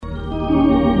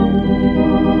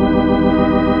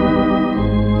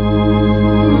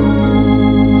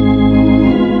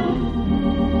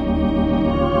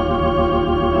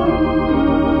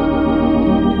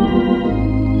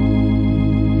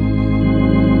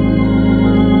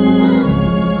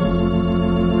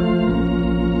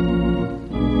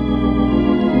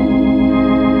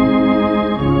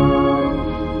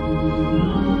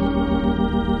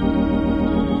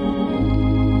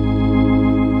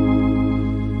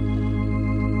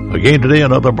Again today,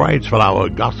 another bright for our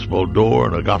gospel door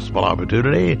and a gospel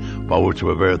opportunity, for which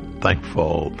we're very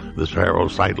thankful. This is Harold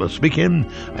Seidler speaking,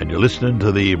 and you're listening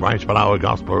to the Bright Spot Hour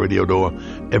Gospel Radio Door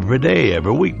every day,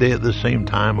 every weekday at the same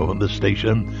time on this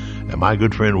station. And my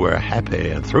good friend, we're happy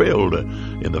and thrilled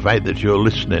in the fact that you're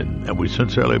listening, and we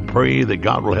sincerely pray that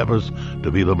God will help us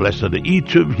to be the blessing to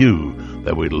each of you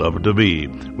that we'd love to be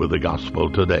with the gospel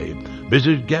today.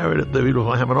 Mrs. Garrett at the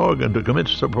beautiful Hammond organ to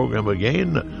commence the program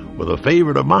again with a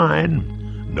favorite of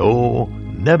mine, No,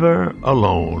 Never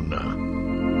Alone.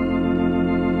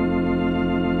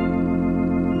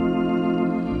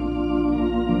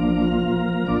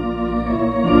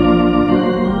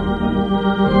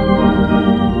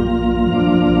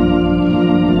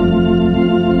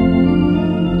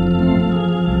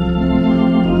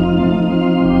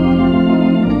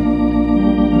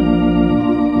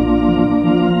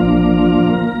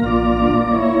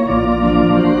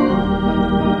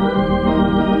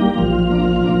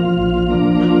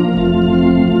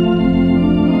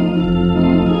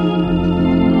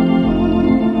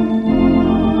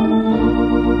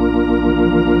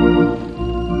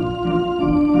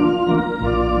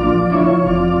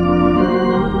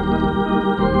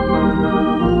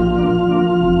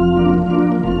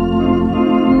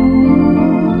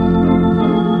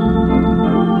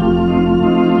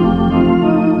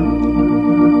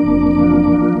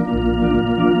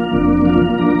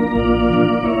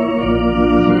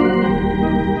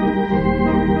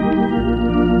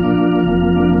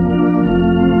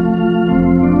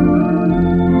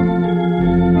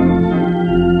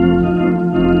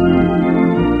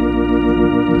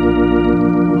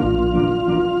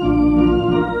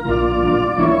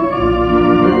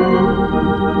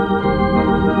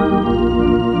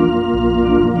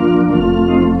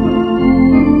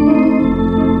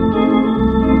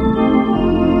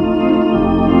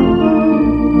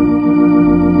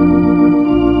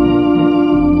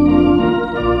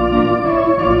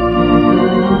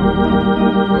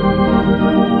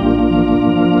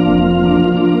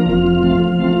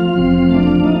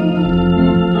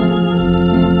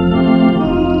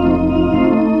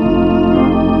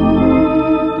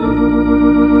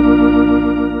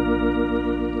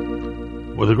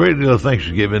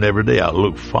 Thanksgiving every day, I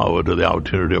look forward to the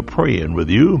opportunity of praying with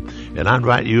you, and I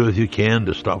invite you, if you can,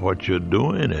 to stop what you're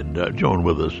doing and join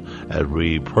with us as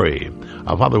we pray.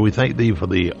 Our Father, we thank Thee for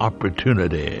the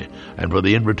opportunity and for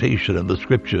the invitation in the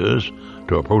Scriptures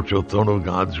to approach the throne of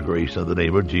God's grace in the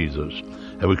name of Jesus.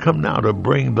 And we come now to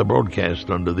bring the broadcast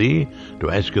unto Thee,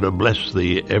 to ask You to bless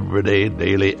the everyday,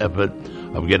 daily effort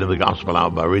of getting the gospel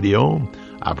out by radio.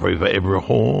 I pray for every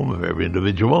home, for every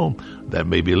individual that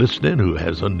may be listening who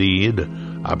has a need.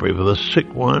 I pray for the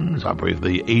sick ones. I pray for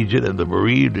the aged and the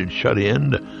bereaved and shut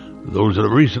in, those that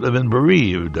have recently been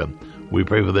bereaved. We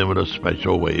pray for them in a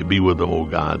special way. Be with them, O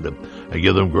God, and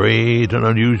give them great and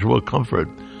unusual comfort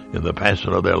in the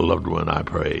passing of their loved one, I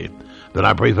pray. Then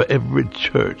I pray for every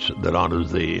church that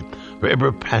honors Thee, for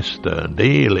every pastor,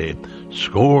 daily,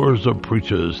 scores of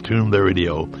preachers tune their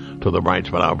radio to the Bright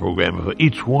Spot Hour program. And for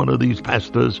each one of these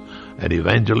pastors and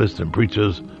evangelists and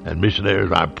preachers and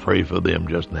missionaries, I pray for them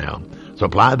just now.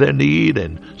 Supply their need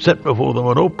and set before them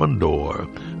an open door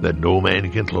that no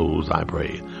man can close, I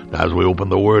pray. Now, as we open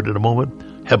the Word in a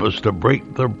moment, help us to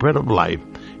break the bread of life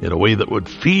in a way that would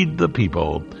feed the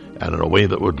people and in a way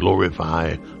that would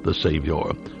glorify the Savior.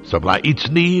 Supply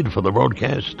each need for the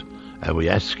broadcast, and we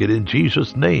ask it in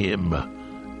Jesus' name.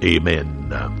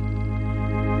 Amen.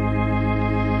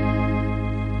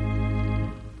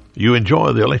 You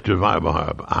enjoy the electric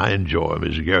vibraharp. I enjoy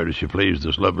Mrs. Garrett as she plays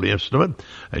this lovely instrument,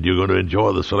 and you're going to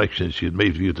enjoy the selection she's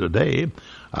made for you today.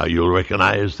 You'll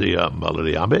recognize the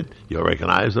melody of it. You'll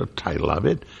recognize the title of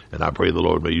it, and I pray the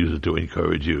Lord may use it to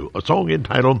encourage you. A song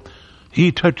entitled,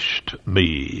 He Touched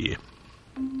Me.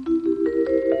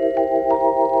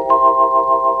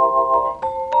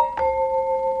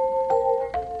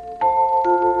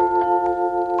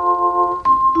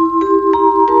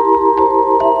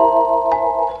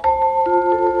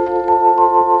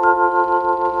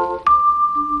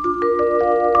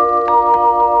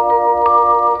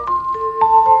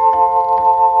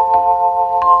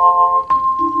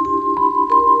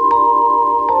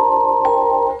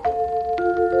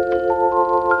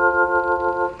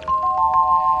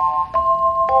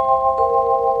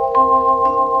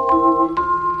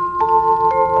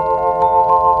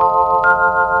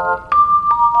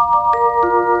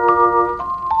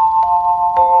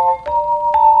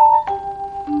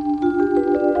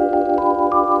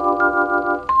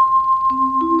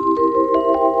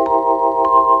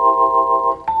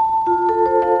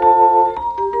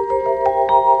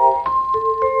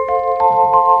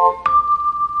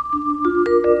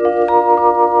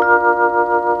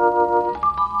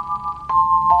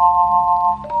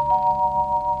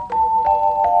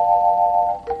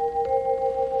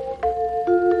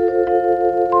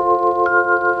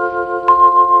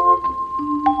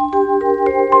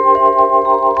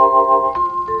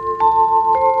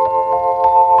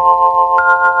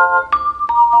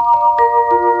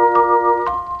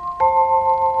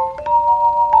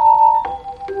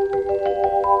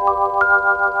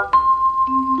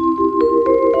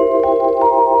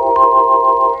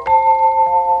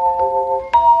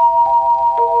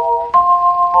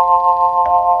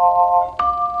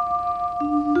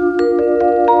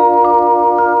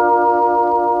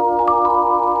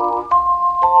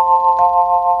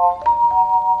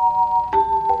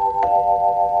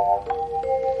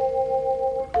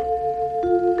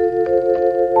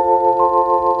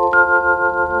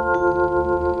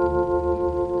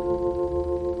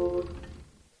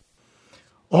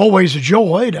 Always a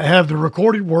joy to have the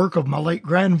recorded work of my late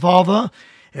grandfather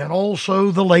and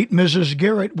also the late Mrs.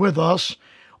 Garrett with us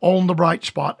on the Bright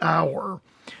Spot Hour.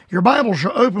 Your Bibles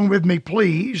shall open with me,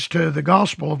 please, to the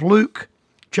Gospel of Luke,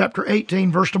 chapter 18,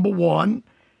 verse number 1.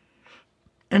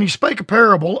 And he spake a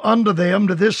parable unto them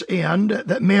to this end,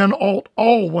 that men ought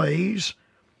always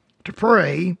to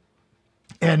pray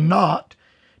and not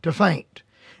to faint.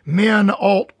 Men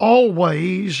ought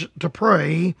always to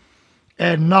pray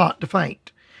and not to faint.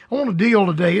 I want to deal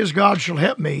today, as God shall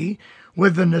help me,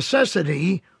 with the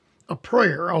necessity of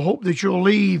prayer. I hope that you'll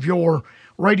leave your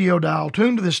radio dial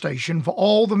tuned to the station for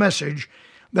all the message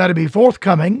that'll be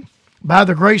forthcoming by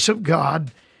the grace of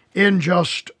God in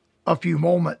just a few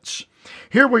moments.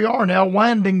 Here we are now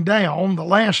winding down the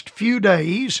last few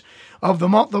days of the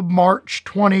month of March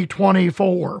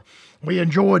 2024. We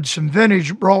enjoyed some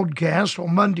vintage broadcasts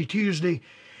on Monday, Tuesday,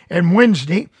 and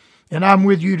Wednesday, and I'm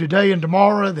with you today and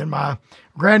tomorrow. Then my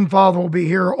grandfather will be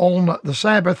here on the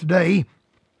Sabbath day,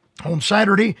 on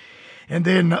Saturday, and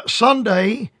then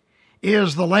Sunday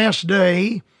is the last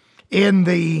day in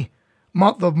the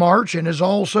month of March, and is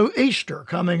also Easter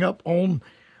coming up on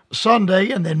Sunday,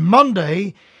 and then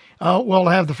Monday we'll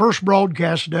have the first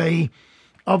broadcast day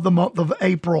of the month of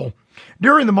April.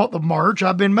 During the month of March,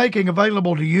 I've been making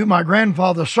available to you my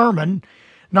grandfather's sermon,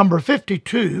 number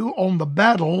 52, on the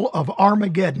Battle of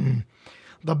Armageddon.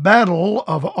 The Battle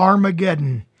of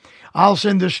Armageddon. I'll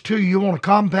send this to you on a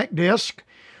compact disc.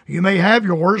 You may have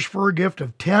yours for a gift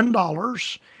of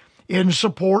 $10 in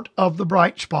support of the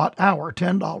Bright Spot Hour,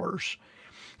 $10.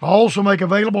 I'll also make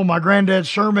available my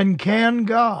granddad's sermon, Can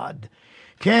God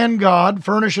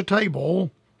Furnish a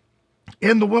Table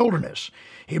in the Wilderness?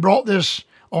 He brought this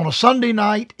on a Sunday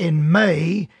night in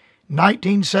May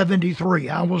 1973.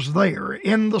 I was there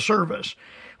in the service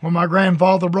when my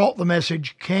grandfather brought the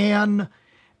message, Can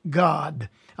God.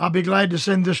 I'll be glad to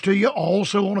send this to you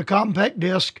also on a compact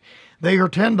disc. They are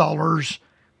 $10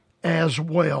 as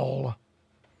well.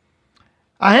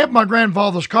 I have my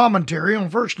grandfather's commentary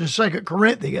on 1st and 2nd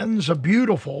Corinthians, a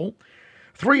beautiful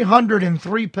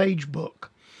 303-page book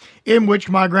in which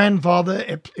my grandfather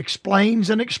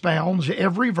explains and expounds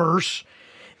every verse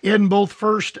in both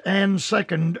 1st and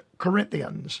 2nd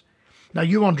Corinthians. Now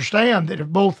you understand that if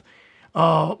both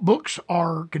books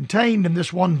are contained in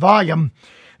this one volume,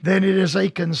 then it is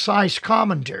a concise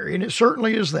commentary, and it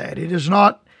certainly is that. It is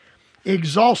not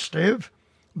exhaustive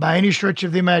by any stretch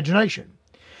of the imagination,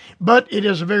 but it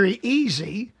is a very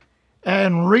easy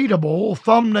and readable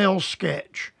thumbnail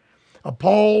sketch of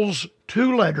Paul's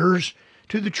 2 letters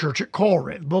to the church at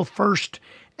Corinth, both 1st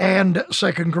and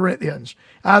 2nd Corinthians.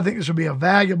 I think this will be a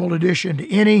valuable addition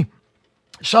to any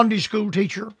Sunday school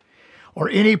teacher or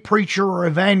any preacher or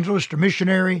evangelist or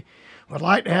missionary would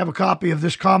like to have a copy of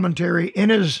this commentary in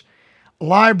his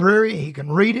library. He can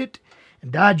read it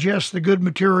and digest the good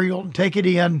material and take it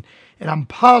in, and I'm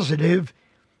positive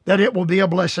that it will be a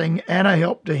blessing and a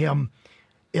help to him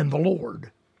in the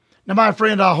Lord. Now, my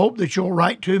friend, I hope that you'll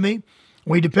write to me.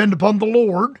 We depend upon the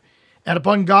Lord and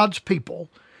upon God's people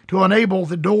to enable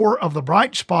the door of the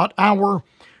Bright Spot Hour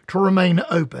to remain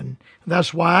open.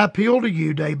 That's why I appeal to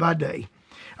you day by day.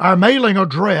 Our mailing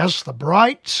address, the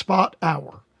Bright Spot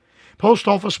Hour, Post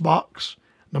Office Box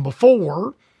number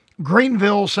 4,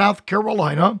 Greenville, South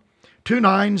Carolina,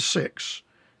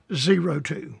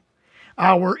 29602.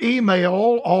 Our email,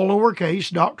 all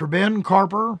lowercase, Dr. Ben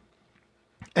Carper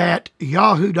at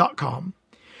yahoo.com.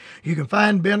 You can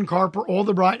find Ben Carper or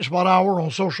the Bright Spot Hour on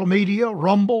social media,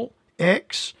 Rumble,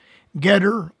 X,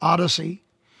 Getter, Odyssey,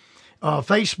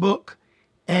 Facebook,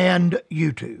 and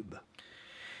YouTube.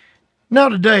 Now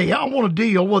today, I want to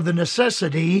deal with the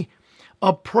necessity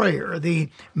of prayer, the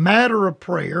matter of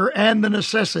prayer, and the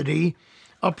necessity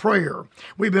of prayer.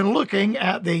 We've been looking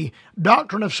at the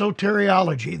doctrine of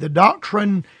soteriology, the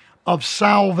doctrine of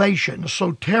salvation.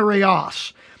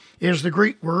 Soterios is the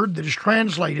Greek word that is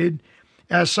translated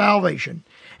as salvation.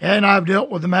 And I've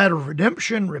dealt with the matter of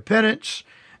redemption, repentance,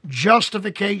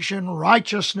 justification,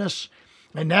 righteousness,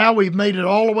 and now we've made it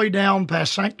all the way down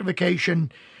past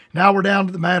sanctification. Now we're down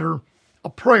to the matter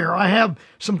of prayer. I have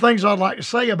some things I'd like to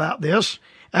say about this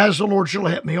as the Lord shall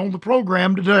help me on the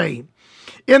program today.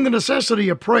 In the necessity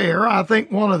of prayer, I think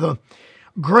one of the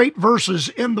great verses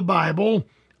in the Bible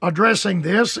addressing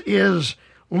this is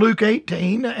Luke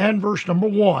 18 and verse number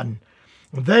 1.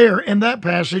 There in that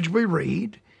passage we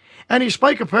read, And he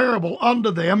spake a parable unto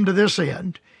them to this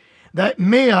end, that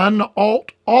men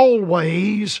ought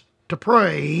always to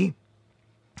pray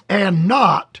and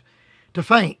not to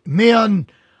faint. Men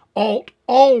ought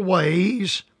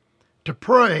always to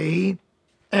pray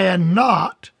and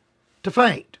not to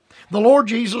faint. The Lord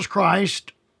Jesus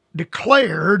Christ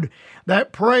declared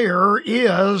that prayer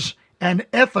is an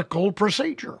ethical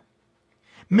procedure.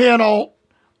 Men ought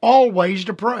always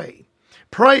to pray.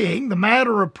 Praying, the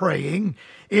matter of praying,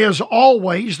 is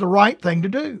always the right thing to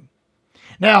do.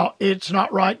 Now, it's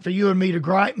not right for you and me to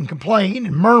gripe and complain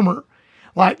and murmur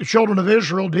like the children of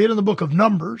Israel did in the book of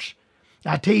Numbers.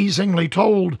 I teasingly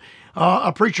told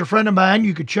a preacher friend of mine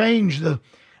you could change the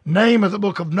name of the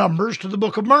book of Numbers to the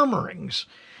book of murmurings.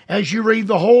 As you read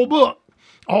the whole book,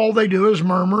 all they do is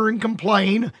murmur and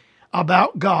complain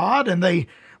about God, and they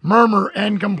murmur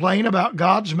and complain about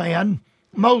God's man,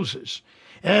 Moses.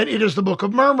 And it is the book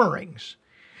of murmurings.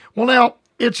 Well, now,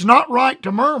 it's not right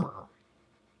to murmur,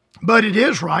 but it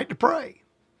is right to pray.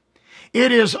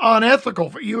 It is unethical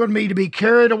for you and me to be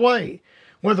carried away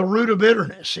with a root of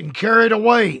bitterness and carried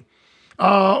away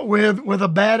with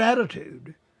a bad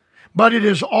attitude. But it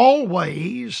is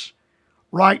always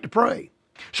right to pray.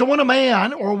 So when a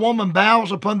man or a woman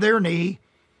bows upon their knee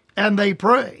and they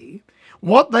pray,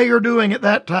 what they are doing at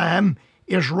that time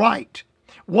is right.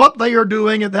 What they are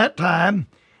doing at that time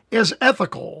is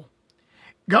ethical.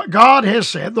 God has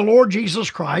said, the Lord Jesus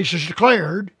Christ has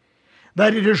declared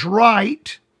that it is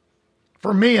right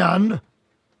for men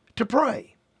to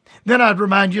pray. Then I'd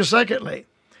remind you, secondly,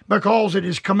 because it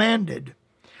is commanded.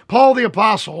 Paul the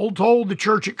Apostle told the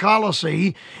church at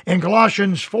Colossae in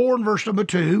Colossians 4 and verse number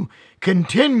 2,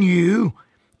 continue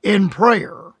in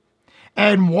prayer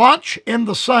and watch in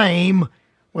the same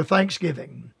with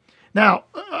thanksgiving. Now,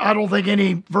 I don't think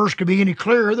any verse could be any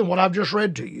clearer than what I've just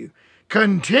read to you.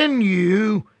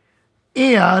 Continue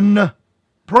in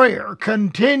prayer.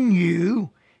 Continue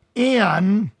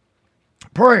in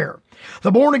prayer.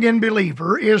 The born-again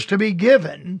believer is to be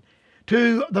given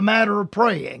to the matter of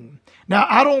praying. Now,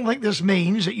 I don't think this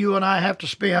means that you and I have to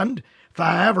spend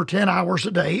 5 or 10 hours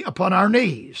a day upon our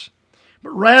knees.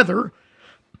 But rather,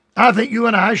 I think you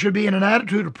and I should be in an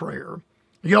attitude of prayer.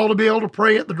 You ought to be able to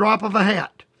pray at the drop of a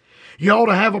hat. You ought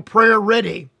to have a prayer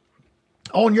ready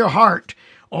on your heart,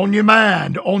 on your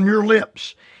mind, on your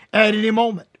lips at any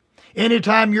moment.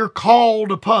 Anytime you're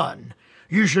called upon,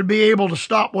 you should be able to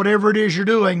stop whatever it is you're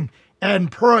doing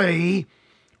and pray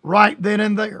right then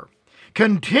and there.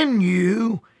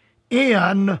 Continue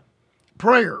in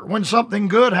prayer. When something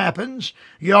good happens,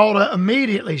 you ought to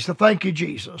immediately say, thank you,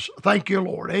 Jesus. Thank you,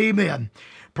 Lord. Amen.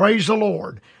 Praise the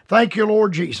Lord. Thank you,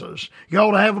 Lord Jesus. You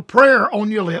ought to have a prayer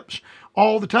on your lips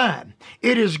all the time.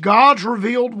 It is God's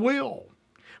revealed will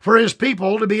for His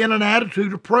people to be in an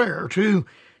attitude of prayer, to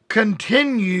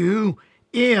continue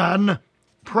in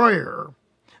prayer.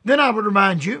 Then I would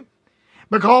remind you,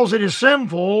 because it is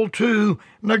sinful to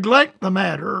neglect the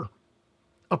matter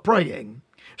of praying.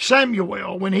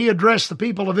 Samuel, when he addressed the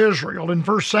people of Israel in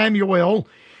 1 Samuel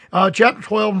chapter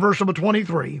 12 and verse number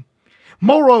 23,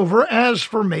 moreover, as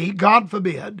for me, God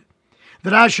forbid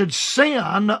that I should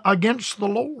sin against the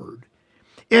Lord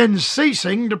in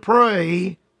ceasing to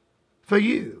pray for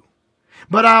you.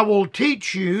 But I will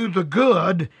teach you the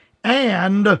good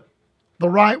and the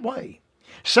right way.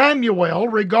 Samuel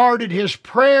regarded his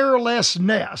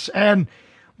prayerlessness, and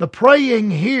the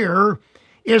praying here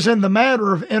is in the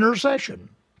matter of intercession.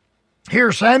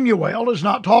 Here Samuel is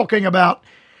not talking about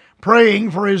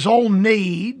praying for his own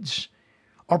needs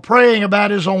or praying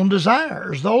about his own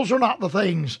desires. Those are not the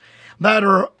things that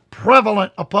are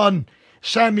prevalent upon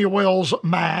Samuel's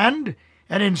mind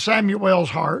and in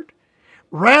Samuel's heart.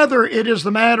 Rather, it is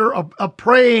the matter of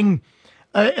praying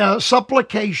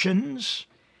supplications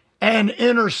and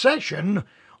intercession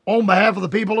on behalf of the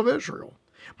people of Israel.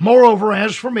 Moreover,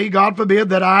 as for me, God forbid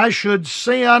that I should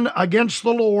sin against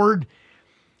the Lord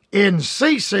in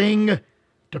ceasing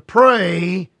to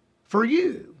pray for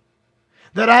you,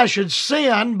 that I should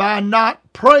sin by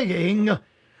not praying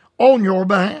on your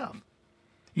behalf.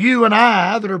 You and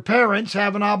I that are parents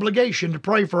have an obligation to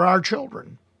pray for our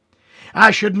children.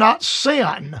 I should not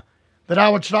sin that I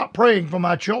would stop praying for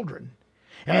my children.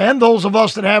 And those of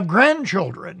us that have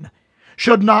grandchildren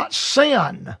should not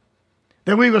sin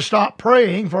that we would stop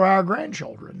praying for our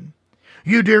grandchildren.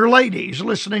 You dear ladies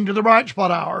listening to the Bright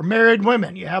Spot Hour, married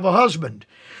women, you have a husband.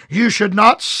 You should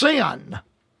not sin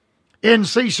in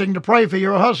ceasing to pray for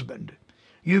your husband.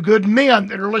 You good men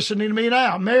that are listening to me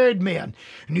now, married men,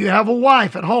 and you have a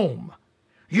wife at home,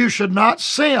 you should not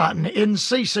sin in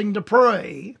ceasing to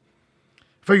pray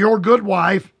for your good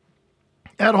wife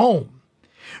at home.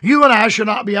 You and I should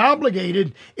not be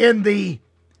obligated in the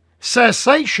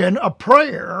cessation of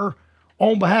prayer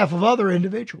on behalf of other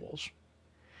individuals.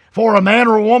 For a man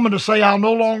or a woman to say, I'll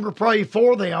no longer pray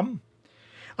for them,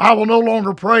 I will no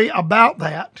longer pray about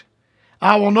that,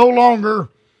 I will no longer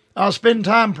spend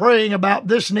time praying about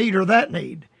this need or that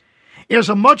need. is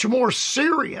a much more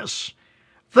serious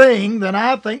thing than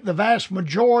I think the vast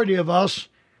majority of us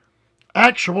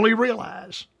actually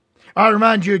realize. I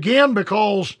remind you again,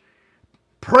 because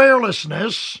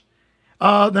prayerlessness,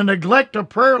 the neglect of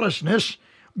prayerlessness,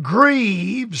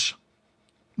 grieves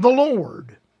the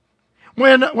Lord.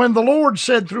 When the Lord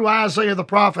said through Isaiah the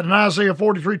prophet in Isaiah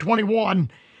 43:21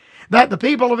 that the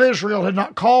people of Israel had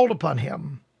not called upon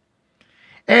him,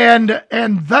 and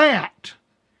that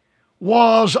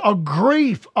was a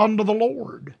grief unto the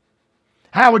Lord.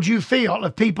 How would you feel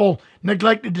if people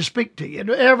neglected to speak to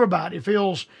you? Everybody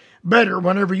feels better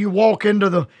whenever you walk into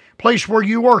the place where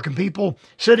you work and people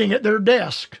sitting at their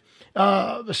desk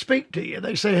speak to you.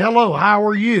 They say, hello, how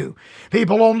are you?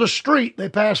 People on the street, they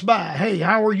pass by. Hey,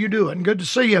 how are you doing? Good to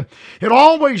see you. It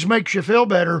always makes you feel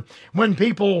better when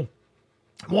people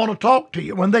want to talk to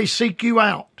you, when they seek you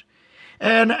out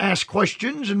and ask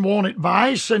questions and want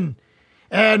advice and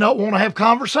want to have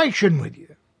conversation with you.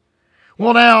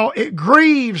 Well, now, it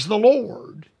grieves the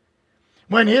Lord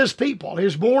when his people,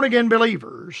 his born-again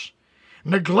believers,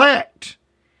 neglect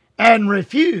and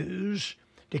refuse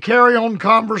to carry on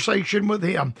conversation with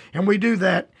him. And we do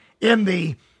that in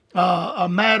the a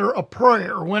matter of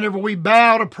prayer. Whenever we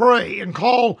bow to pray and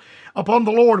call upon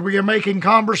the Lord, we are making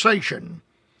conversation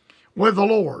with the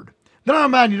Lord. Then I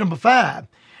remind you, number 5,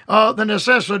 the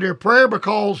necessity of prayer,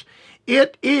 because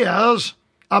it is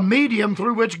a medium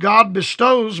through which God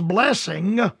bestows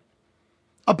blessing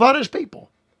upon his people.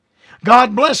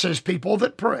 God blesses people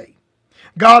that pray.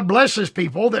 God blesses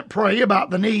people that pray about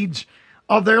the needs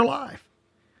of their life.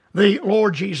 The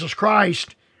Lord Jesus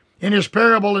Christ, in his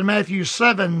parable in Matthew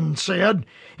 7, said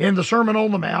in the Sermon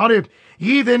on the Mount, if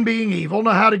ye then being evil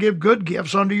know how to give good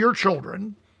gifts unto your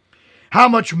children, how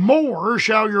much more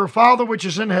shall your Father which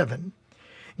is in heaven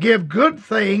give good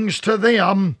things to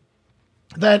them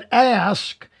that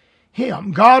ask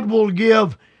him. God will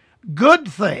give good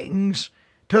things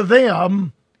to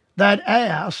them that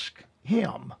ask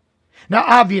him. Now,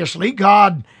 obviously,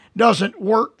 God doesn't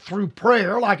work through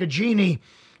prayer like a genie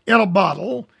in a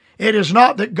bottle. It is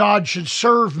not that God should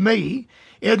serve me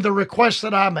in the requests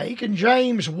that I make. And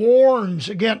James warns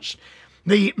against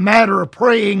the matter of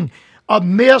praying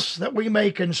amiss, that we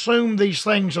may consume these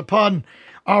things upon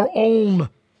our own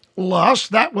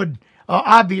lust. That would,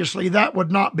 obviously, that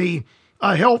would not be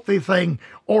a healthy thing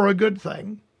or a good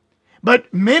thing.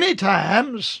 But many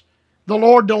times, the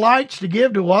Lord delights to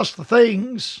give to us the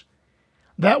things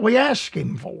that we ask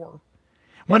him for.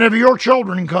 Whenever your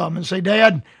children come and say,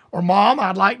 Dad or Mom,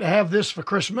 I'd like to have this for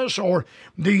Christmas, or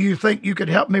do you think you could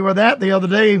help me with that? The other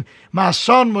day, my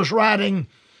son was riding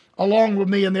along with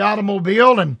me in the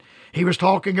automobile, and he was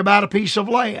talking about a piece of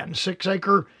land,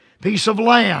 6-acre piece of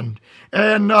land,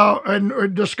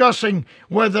 and discussing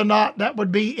whether or not that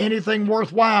would be anything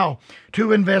worthwhile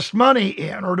to invest money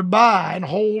in or to buy and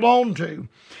hold on to.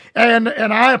 And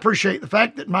I appreciate the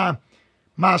fact that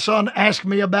my son asked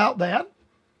me about that.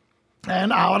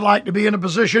 And I would like to be in a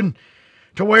position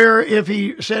to where if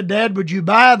he said, Dad, would you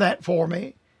buy that for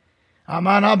me? I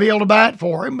might not be able to buy it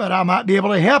for him, but I might be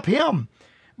able to help him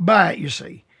buy it, you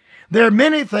see. There are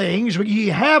many things ye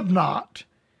have not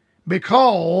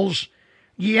because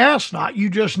ye ask not.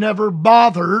 You just never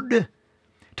bothered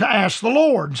to ask the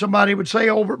Lord. Somebody would say,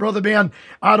 oh, Brother Ben,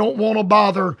 I don't want to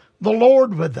bother the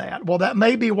Lord with that. Well, that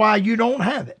may be why you don't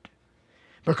have it,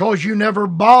 because you never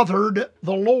bothered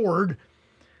the Lord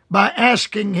by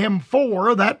asking him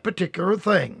for that particular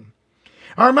thing.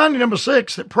 I remind you, number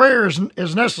 6, that prayer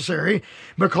is necessary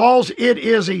because it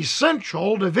is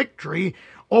essential to victory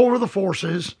over the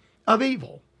forces of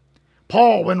evil.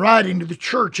 Paul, when writing to the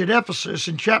church at Ephesus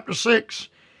in chapter 6,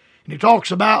 and he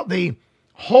talks about the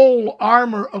whole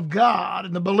armor of God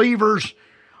and the believer's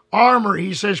armor,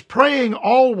 he says, praying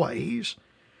always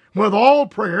with all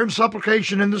prayer and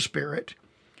supplication in the Spirit,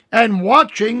 and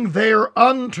watching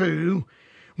thereunto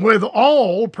with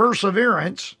all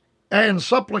perseverance and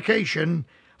supplication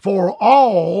for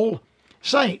all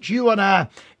saints. You and I,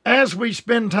 as we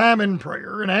spend time in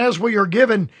prayer and as we are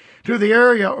given to the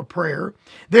area of prayer,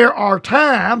 there are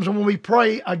times when we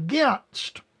pray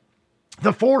against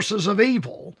the forces of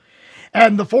evil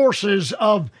and the forces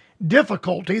of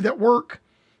difficulty that work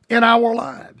in our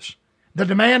lives. The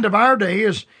demand of our day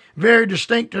is very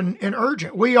distinct and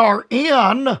urgent. We are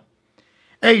in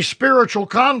a spiritual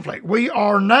conflict. We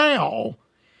are now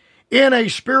in a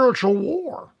spiritual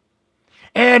war.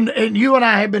 And you and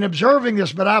I have been observing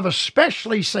this, but I've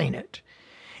especially seen it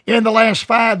in the last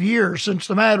 5 years since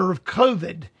the matter of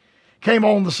COVID came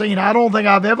on the scene. I don't think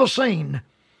I've ever seen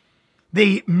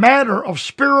the matter of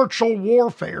spiritual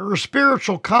warfare or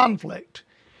spiritual conflict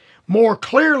more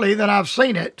clearly than I've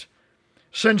seen it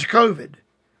since COVID.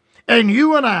 And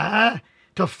you and I,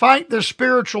 to fight this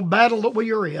spiritual battle that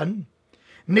we are in,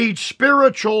 need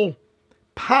spiritual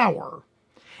power.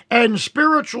 And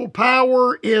spiritual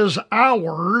power is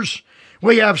ours.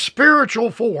 We have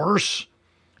spiritual force,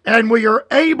 and we are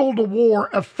able to war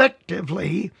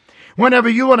effectively whenever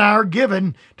you and I are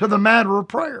given to the matter of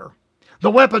prayer.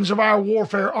 The weapons of our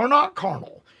warfare are not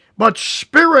carnal, but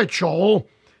spiritual,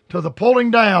 to the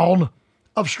pulling down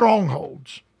of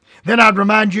strongholds. Then I'd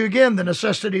remind you again, the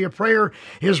necessity of prayer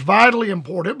is vitally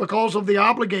important because of the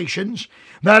obligations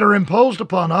that are imposed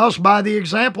upon us by the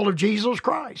example of Jesus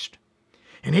Christ.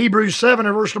 In Hebrews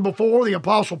 7, verse number 4, the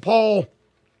Apostle Paul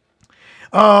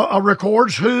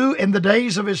records who, in the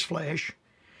days of his flesh,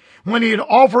 when he had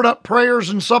offered up prayers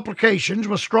and supplications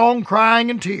with strong crying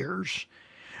and tears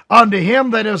unto him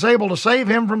that is able to save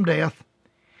him from death,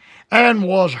 and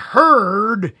was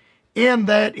heard in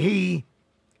that he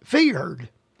feared.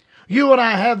 You and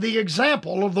I have the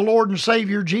example of the Lord and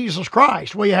Savior Jesus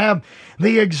Christ. We have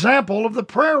the example of the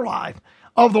prayer life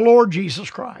of the Lord Jesus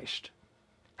Christ.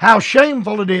 How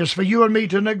shameful it is for you and me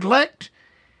to neglect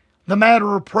the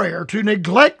matter of prayer, to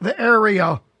neglect the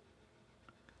area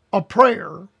of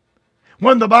prayer,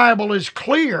 when the Bible is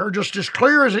clear, just as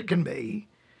clear as it can be,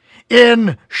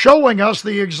 in showing us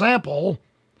the example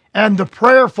and the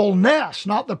prayerfulness,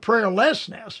 not the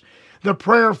prayerlessness, the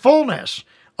prayerfulness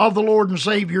of the Lord and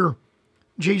Savior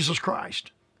Jesus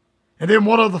Christ. And then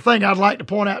one other thing I'd like to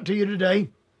point out to you today,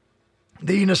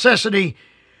 the necessity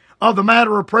of the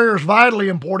matter of prayer is vitally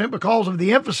important because of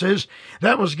the emphasis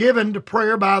that was given to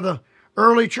prayer by the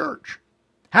early church.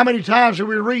 How many times do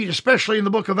we read, especially in the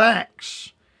book of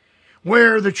Acts,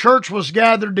 where the church was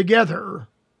gathered together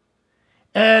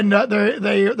and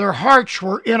their hearts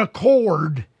were in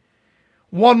accord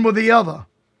one with the other.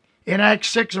 In Acts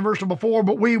 6 and verse number 4,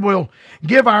 but we will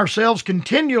give ourselves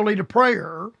continually to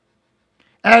prayer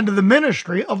and to the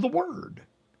ministry of the word.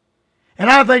 And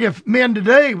I think if men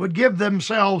today would give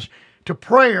themselves to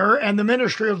prayer and the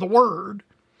ministry of the word,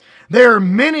 there are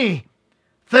many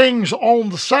things on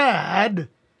the side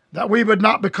that we would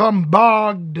not become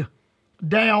bogged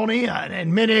down in,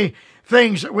 and many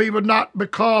things that we would not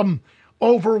become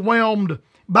overwhelmed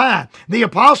by. The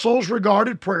apostles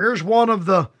regarded prayer as one of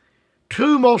the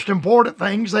two most important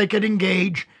things they could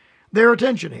engage their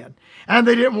attention in. And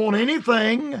they didn't want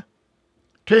anything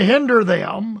to hinder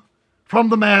them from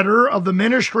the matter of the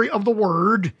ministry of the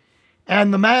word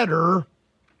and the matter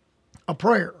of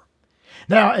prayer.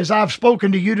 Now, as I've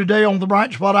spoken to you today on the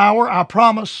Bright Spot Hour, I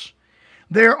promise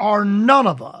there are none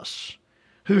of us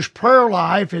whose prayer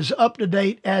life is up to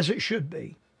date as it should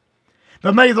be.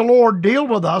 But may the Lord deal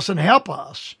with us and help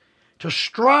us to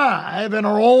strive in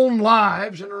our own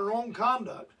lives and our own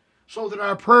conduct so that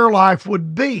our prayer life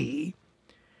would be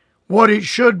what it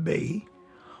should be,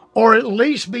 or at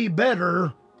least be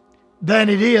better than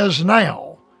it is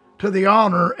now, to the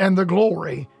honor and the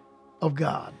glory of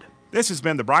God. This has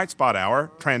been the Bright Spot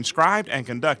Hour, transcribed and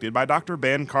conducted by Dr.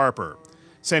 Ben Carper.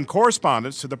 Send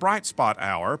correspondence to the Bright Spot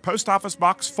Hour, Post Office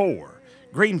Box 4,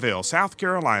 Greenville, South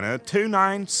Carolina,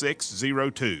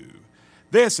 29602.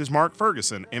 This is Mark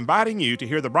Ferguson inviting you to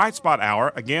hear the Bright Spot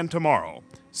Hour again tomorrow.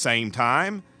 Same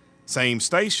time, same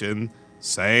station,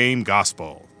 same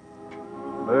gospel.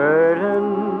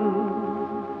 Burdened,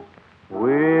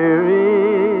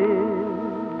 weary,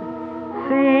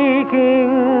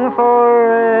 seeking for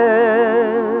rest.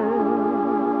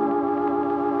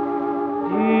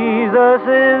 Jesus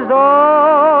is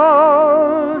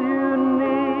all you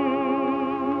need.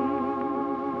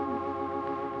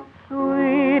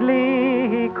 Sweetly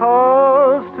he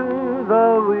calls to the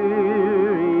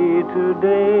weary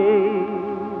today.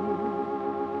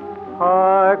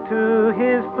 Hark to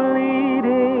his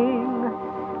pleading,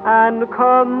 and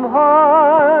come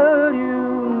while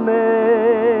you may.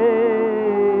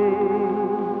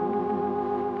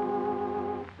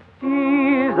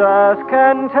 Jesus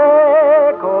can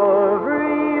take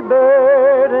every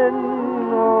burden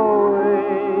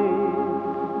away.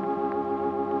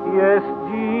 Yes,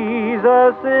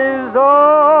 Jesus is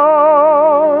all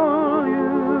you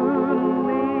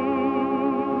need.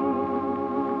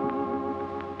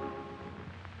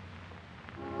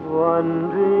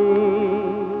 Wandering,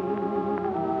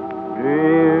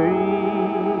 dreary,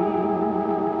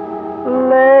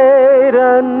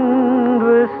 laden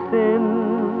with sin,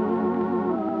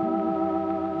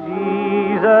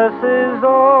 Jesus is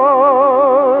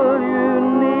all you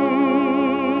need.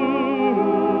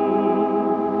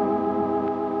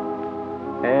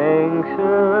 Anxious,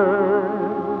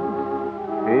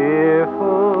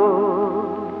 fearful,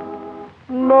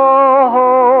 no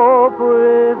hope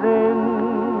within.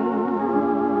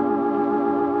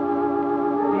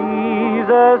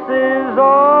 Jesus is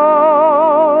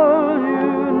all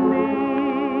you need.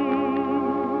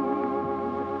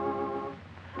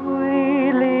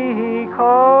 Sweetly he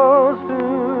calls to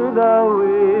the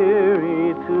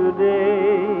weary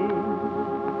today.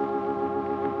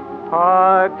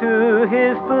 Hark to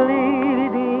his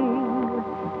pleading,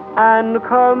 and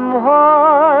come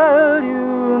while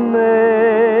you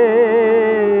may.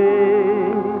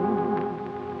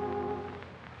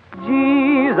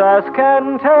 Jesus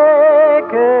can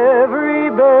take every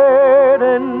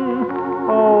burden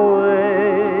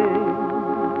away.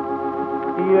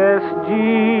 Yes,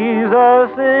 Jesus